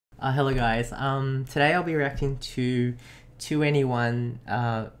Hello guys. Today I'll be reacting to 2NE1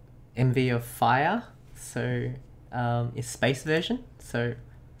 MV of Fire. So it's space version. So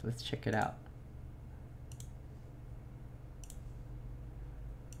let's check it out.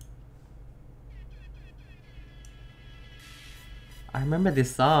 I remember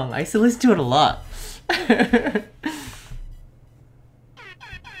this song. I used to listen to it a lot.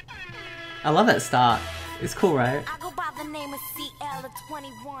 I love that start. It's cool, right? I go by the name of CL at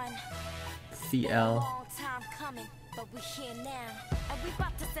 21. CL. Long time coming, but we here now. And we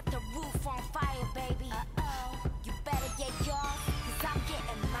about to set the roof on fire, baby. Uh-oh. You better get yours, cause I'm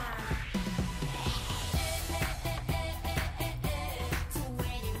getting mine.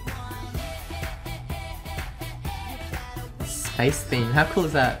 Space theme. How cool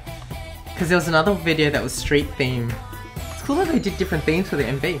is that? Because there was another video that was street theme. It's cool that they did different themes for the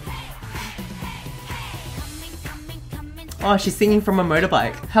MV. Oh, she's singing from a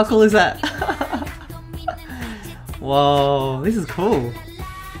motorbike. How cool is that? Whoa, this is cool.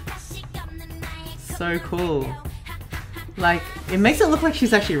 So cool. Like, it makes it look like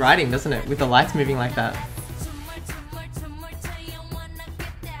she's actually riding, doesn't it? With the lights moving like that.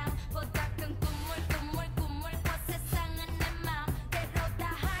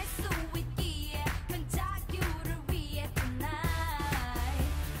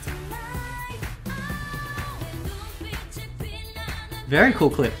 Very cool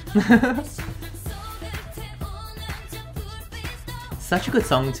clip. Such a good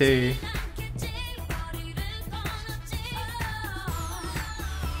song too.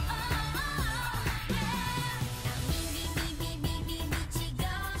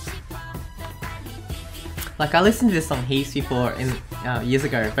 Like, I listened to this song heaps before years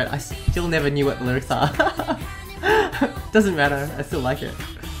ago, but I still never knew what the lyrics are. Doesn't matter, I still like it.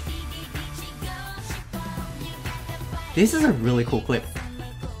 This is a really cool clip.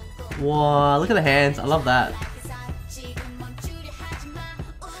 Wow, look at the hands, I love that.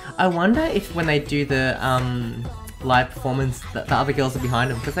 I wonder if when they do the live performance that the other girls are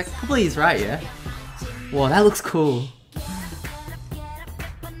behind them, because that probably is right, yeah? Wow, that looks cool.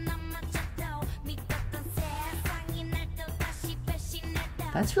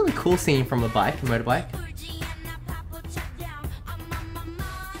 That's really cool singing from a bike, a motorbike.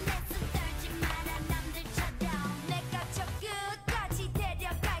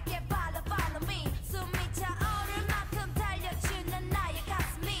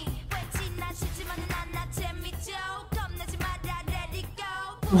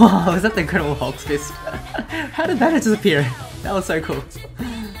 Wow, is that the Incredible Hulk's fist? How did that disappear? That was so cool.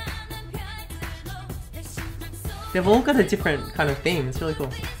 They've all got a different kind of theme, it's really cool.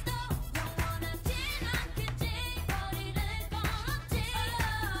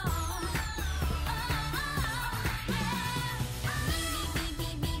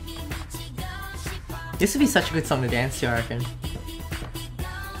 This would be such a good song to dance to, I reckon.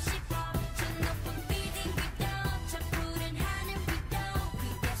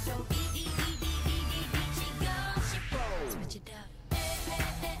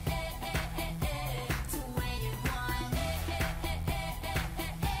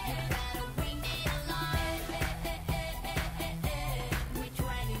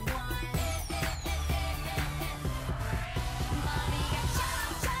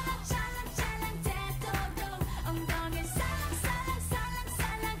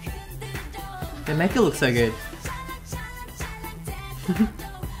 They make it look so good.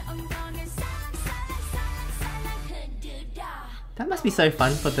 That must be so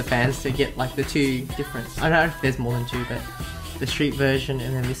fun for the fans to get like the two different, I don't know if there's more than two, but the street version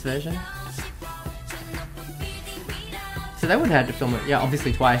and then this version. So they would have had to film it, yeah,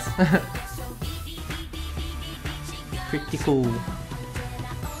 obviously twice. Pretty cool.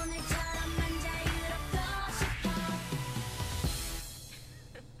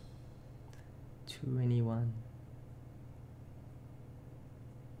 Anyone.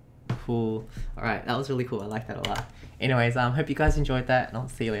 Cool. Alright, that was really cool. I like that a lot. Anyways, hope you guys enjoyed that and I'll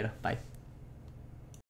see you later. Bye.